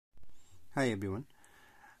Hi everyone.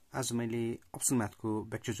 आज मैले option म्याथको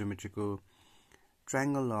vector ज्योमेट्रीको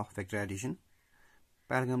triangle law of vector Edison,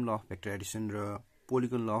 प्यारालेलोग्राम law of vector Edison र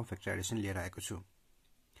polygon law of vector Edison लिएर आएको छु।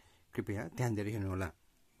 कृपया ध्यान दिएर हेर्नु होला।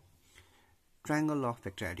 Triangle law of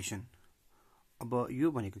vector Edison. अब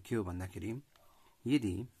यो भनेको के हो भन्दाखेरि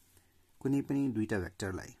यदि कुनै पनि दुईटा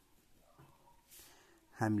भेक्टरलाई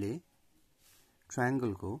हामीले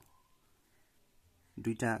ट्रायंगलको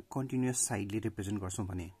दुईटा कन्टिन्युअस साइडले रिप्रेजेन्ट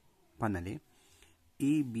गर्छौं भन्नाले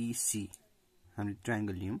ABC हामीले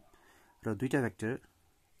ट्रायंगल लियौं र दुईटा भेक्टर,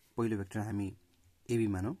 पहिलो भेक्टर हामी AB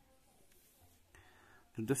मानौं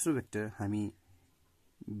र दोस्रो भेक्टर हामी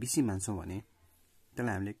BC मान्छौं भने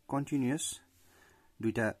त्यसलाई हामीले कन्टिन्युअस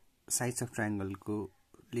दुईटा साइड्स अफ ट्रायंगलको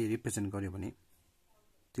ले रिप्रेजेन्ट गर्यो भने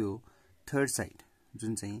त्यो थर्ड साइड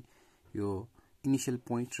जुन चाहिँ यो इनिशियल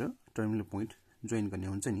पोइन्ट र टर्मिनल पोइन्ट जोइन गर्ने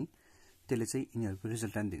हुन्छ नि, त्यसले चाहिँ यिनीहरुको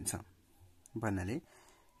रिजल्टेन्ट दिन्छ। भन्नाले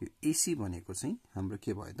यो AC भनेको चाहिँ हाम्रो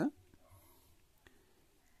के भयो त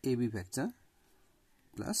AB भेक्टर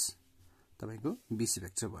प्लस तपाईको BC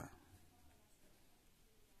भेक्टर भयो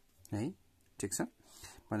है। ठीक छ।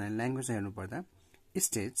 भन्नाले ल्याङ्ग्वेज हेर्नु पर्दा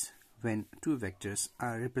states when two vectors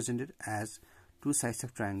are represented as two sides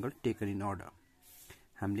of triangle taken in order।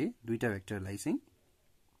 हामीले दुईटा भेक्टरलाई चाहिँ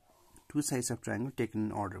two sides of triangle taken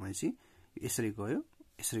in order भनेपछि यसरी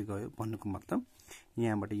गयो भन्नुको मतलब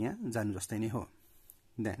यहाँबाट यहाँ जानु जस्तै नै हो।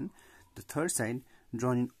 Then the third side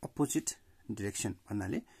drawn in opposite direction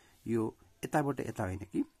भन्नाले यो यताबाट यता हैन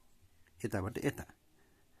कि यताबाट यता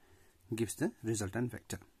gives the resultant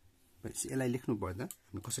vector। भनेपछि यसलाई लेख्नु पर्दा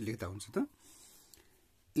हामी कसरी लेख्दा हुन्छ त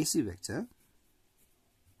AC vector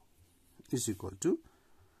is equal to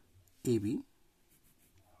AB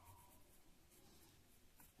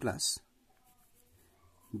plus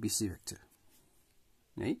BC vector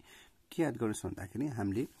है। के याद गर्नुस् भन्दाखेरि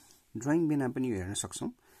हामीले ड्राइङ बिना पनि यो हेर्न सक्छौं।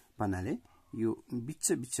 भन्नाले यो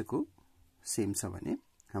बिचको सेम छ भने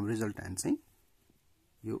हाम्रो रिजल्टेन्ट चाहिँ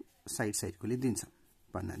यो साइडकोले दिन्छ।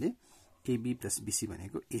 भन्नाले AB plus BC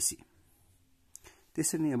भनेको AC।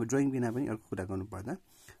 त्यसरी नै अब ड्राइङ बिना पनि अर्को कुरा गर्नु पर्दा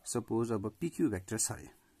सपोज अब PQ भेक्टर छ अरे,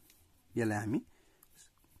 यसलाई हामी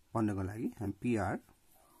भन्नको लागि हामी PR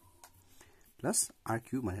plus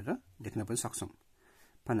RQ भनेर लेख्न पनि सक्छौं।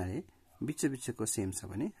 भन्नाले बिचको सेम छ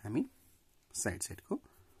भने हामी साइडको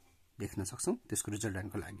लेख्न सक्छौं त्यसको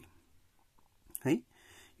रिजल्टेन्टको लागि है।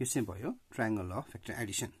 यो चाहिँ भयो triangle law of vector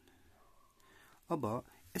Edison. अब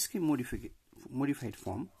यसकै मोडिफाइड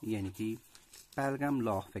फर्म यानी कि प्यारालेलोग्राम ल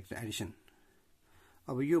अफ भेक्टर एडिसन।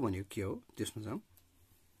 अब यो भनेको के हो त्यसमा जाउँ।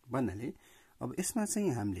 भन्नाले अब यसमा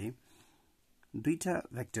चाहिँ हामीले दुईटा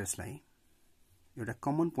भेक्टर्सलाई एउटा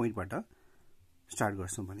कमन पोइन्टबाट स्टार्ट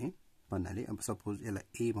गर्छौं भन्नाले अब सपोज यसलाई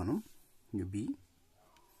A भनौं, यो B,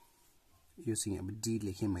 यो चाहिँ अब D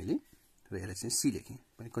लेखे मैले र यसलाई चाहिँ C लेखे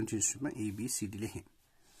भने कन्टिन्युअस रूपमा ABCD लेखे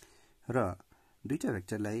र दुईटा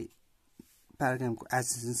भेक्टरलाई प्यारालेलोग्रामको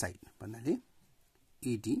एडजेसेन्ट साइड भन्नाले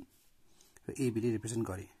AD र AB ले रिप्रेजेन्ट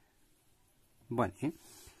गरे भने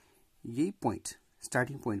यही पोइन्ट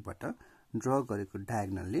स्टार्टिङ पोइन्टबाट ड्रा गरेको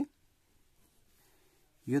डायगोनलले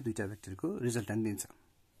यो दुईटा भेक्टरको रिजल्टेन्ट दिन्छ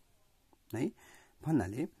है।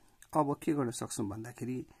 भन्नाले अब के गर्न सक्छौं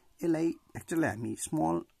भन्दाखेरि यसलाई भेक्टरलाई हामी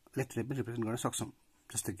स्मल लेटरले पनि रिप्रेजेन्ट गर्न सक्छौं।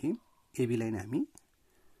 जस्तो कि AB लाई हामी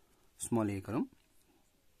स्मल a गरौँ,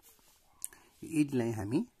 AD लाई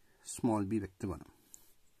हामी स्मल b भेक्टर बनाऊ।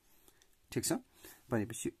 ठीक छ।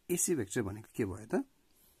 भनेपछि AC भेक्टर भनेको के भयो त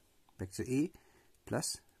vector A plus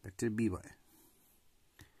vector B भयो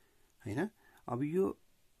हैन। अब यो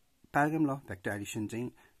प्यारालेलोग्राम ल अफ भेक्टर एडिसन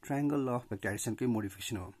चाहिँ triangle law of vector एडिसनकै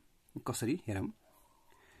modification हो। कसरी हेरौं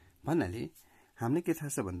भन्नाले हामीले के थाहा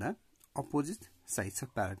छ भन्दा अपोजिट साइड्स अफ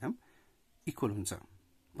प्यारालेलोग्राम इक्वल हुन्छ।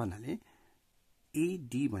 भन्नाले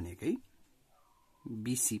AD भनेकै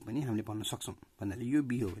BC पनि हामीले भन्न सक्छौं। भन्नाले यो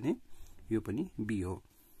B हो भने यो पनि B हो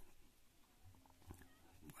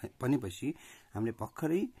भनेपछि हामीले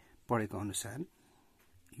भर्खरै पढेको अनुसार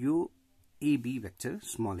यो AB भेक्टर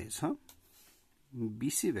स्मल a छ,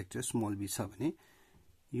 BC भेक्टर स्मल b छ भने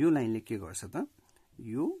यो लाइनले के गर्छ त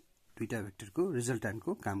यो दुईटा भेक्टरको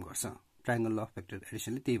रिजल्टेन्टको काम गर्छ। ट्रायंगल ल अफ भेक्टर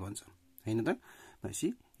एडिसनले त्यही भन्छ हैन त। भनेपछि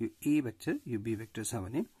यो A भेक्टर यो B भेक्टर छ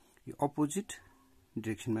भने यो अपोजिट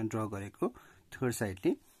डाइरेक्सनमा ड्रा गरेको थर्ड साइडले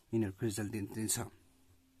यिनीहरुको रिजल्ट दिन्छ।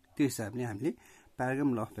 त्यो हिसाबले हामीले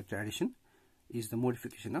प्यारालेलोग्राम law of vector Edison is the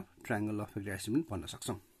modification of triangle law of vector Edison पनि भन्न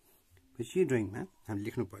सक्छौं। पछि यो ड्राइङमा हामीले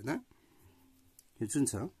लेख्नु पर्दा यो जुन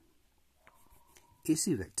छ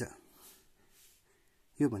AC भेक्टर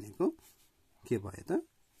यो भनेको के भयो त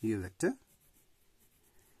यो vector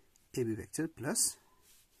AB vector plus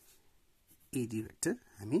AD vector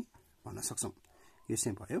हामी भन्न सक्छौं। यो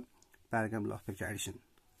चाहिँ भयो प्यारालेलोग्राम law of vector Edison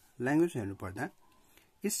language हेर्नु पर्दा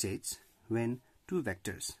it states when two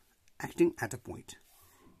vectors acting at a point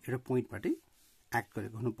एउटा पोइन्टबाटै एक्ट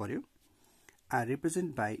गरेको हुनु पर्यो are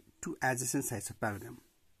represented by two adjacent sides of parallelogram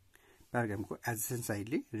parallelogramको adjacent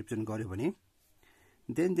sideले represent गर्यो भने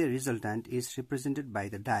then the resultant is represented by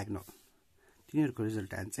the diagonal तिनीहरुको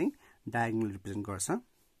resultant चाहिँ diagonal represent गर्छ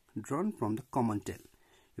drawn from the common tail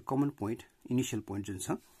यो common point initial point जुन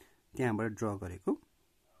छ त्यहाँबाट ड्रा गरेको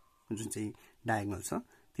जुन चाहिँ diagonal छ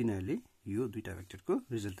तिनीहरुले यो दुईटा भेक्टरको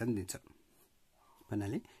रिजल्टेन्ट दिन्छ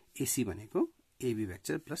भन्नाले AC भनेको AB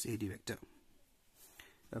vector plus AD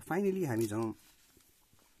vector finally हामी जाउँ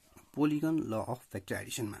polygon law of vector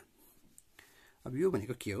Edison मा अब यो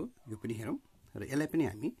भनेको के हो यो पनि हेरौं र यसलाई पनि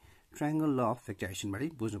हामी triangle law of vector Edison बारे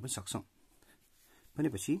बुझ्न पनि सक्छौं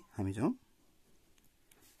भनेपछि हामी जाउँ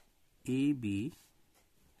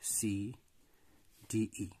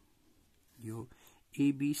ABCDE यो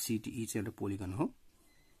ABCDE चाहिँ एउटा पोलिगन हो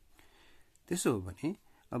त्यसो हो भने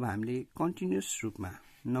अब हामीले कन्टिन्युअस रूपमा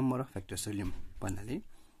नम्बर अफ भेक्टर्स लियौं भन्नाले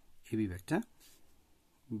AB vector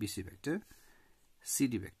BC vector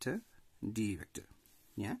CD vector DE vector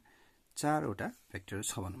यहाँ चारवटा भेक्टर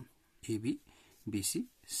छ भनौं AB BC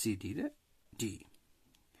CD र DE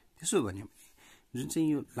त्यसो भने जुन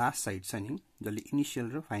चाहिँ यो लास्ट साइड छ नि जसले इनिशियल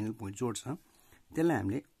र फाइनल पोइन्ट जोड्छ त्यसलाई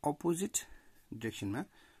हामीले अपोजिट डाइरेक्सनमा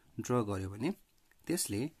ड्रा गर्यो भने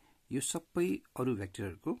त्यसले यो सबै अरु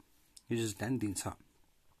भेक्टरहरुको रिजल्टेन्ट दिन्छ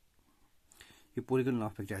यो पोलिगन ल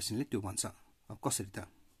अफ भेक्टर एडिसनले त्यो भन्छ अब कसरी त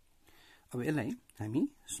अब यसलाई हामी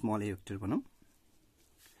स्मल a भेक्टर बनाऊ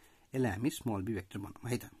यसलाई हामी स्मल b भेक्टर बनाऊ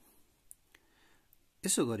है त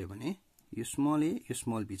यसो गर्यो भने यो स्मल a यो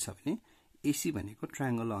स्मल b छ भने AC भनेको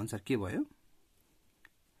ट्रायंगल ल अनुसार के भयो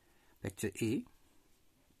vector A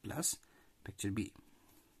plus vector B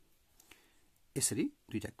यसरी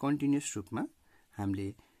दुईटा कन्टिन्युअस रूपमा हामीले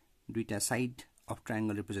दुईटा साइड अफ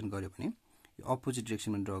ट्रायंगल रिप्रेजेन्ट गर्यो भने यो अपोजिट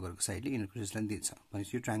डाइरेक्सनमा ड्रा गरेको साइडले इनरको रिजल्टेन्ट दिन्छ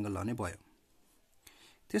भनेपछि यो ट्रायंगल ल नै भयो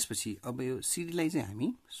त्यसपछि अब यो CD लाई चाहिँ हामी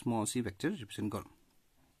स्मल c भेक्टर रिप्रेजेन्ट गरौँ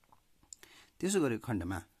त्यसो गरेको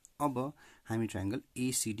खण्डमा अब हामी ट्रायंगल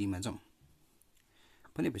ACD मा जाउँ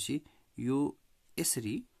भनेपछि यो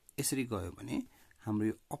यसरी गयो भने हाम्रो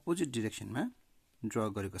यो अपोजिट डाइरेक्सनमा ड्रा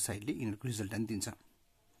गरेको साइडले इनरको रिजल्टेन्ट दिन्छ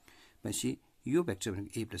भनेपछि यो भेक्टर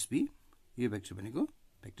भनेको A प्लस B यो भेक्टर भनेको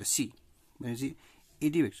भेक्टर C भनेपछि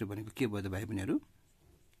AD भेक्टर भनेको के भयो त भाइ बहिनीहरु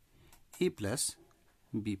A plus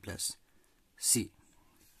B plus C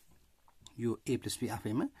यो A प्लस B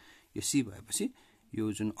आफैमा यो C भएपछि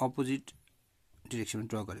यो जुन अपोजिट डाइरेक्सनमा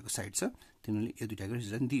ड्रा गरेको साइड छ तिनीले यो दुईटाको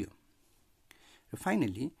रिजल्टेन्ट दियो र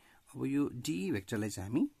फाइनली अब यो DE भेक्टरलाई चाहिँ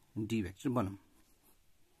हामी D भेक्टर बनाऊँ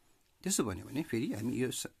त्यसो भन्यो भने फेरि हामी यो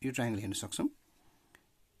ट्रायंगल हेर्न सक्छौं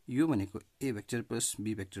यो भनेको A vector plus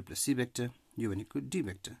B vector plus C vector यो भनेको D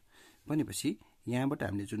भेक्टर भनेपछि यहाँबाट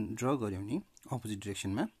हामीले जुन ड्रा गर्यौं नि अपोजिट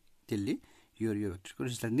डाइरेक्सनमा त्यसले यो भेक्टरको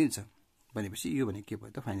रिजल्टेन्ट दिन्छ भनेपछि यो भनेको के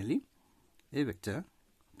भयो त finally A vector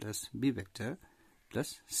plus B vector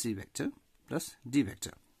plus C vector plus D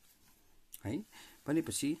vector है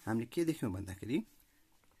भनेपछि हामीले के देख्यौं भन्दाखेरि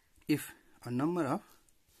if a number of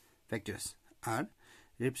vectors are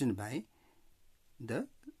represented by the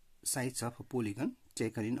sides of a polygon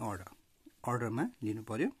taken in order ma linu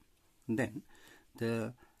paryo then the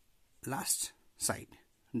last side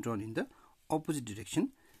drawn in the opposite direction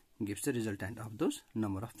gives the resultant of those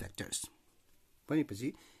number of vectors भनेपछि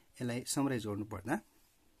यसलाई summarise गर्नु पर्दा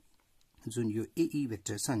जुन यो AE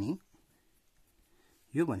vector छ नि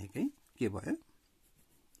यो भनेकै के भयो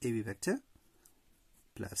AB vector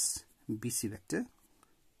plus BC vector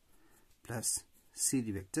plus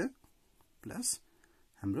CD vector plus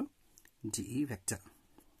हाम्रो DE भेक्टर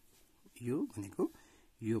यो भनेको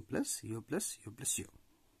यो प्लस यो प्लस यो प्लस यो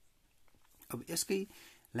अब यसकै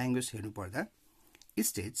ल्याङ्ग्वेज हेर्नु पर्दा it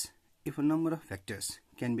states if a number of vectors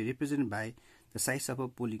can be represented by the size of a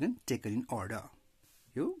polygon taken in order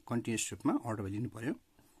यो कन्टिन्युअस रूपमा अर्डर लिनु पर्यो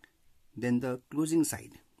then the closing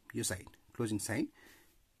side यो side closing side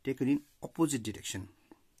taken in opposite direction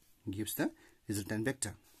gives the resultant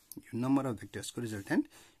vector यो number of vectors को resultant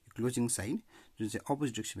closing side जुन चाहिँ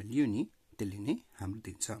opposite डाइरेक्सनमा लियो नि त्यसले नै हाम्रो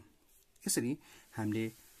दिन्छ यसरी हामीले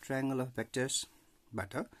ट्रायंगल अफ भेक्टर्स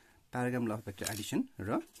बाट प्याराग्राम ल अफ भेक्टर एडिसन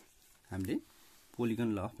र हामीले polygon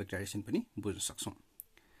law of vector Edison पनि बुझ्न सक्छौं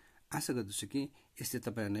आशा गर्दछु कि यसले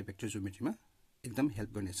तपाईहरुलाई भेक्टर ज्योमेट्रीमा एकदम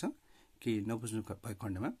हेल्प गर्नेछ के नबुझ्नु भएको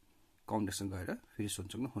खण्डमा कमेन्ट सेक्सन गएर फेरि सोध्न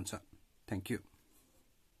सक्नुहुन्छ थ्यांक यू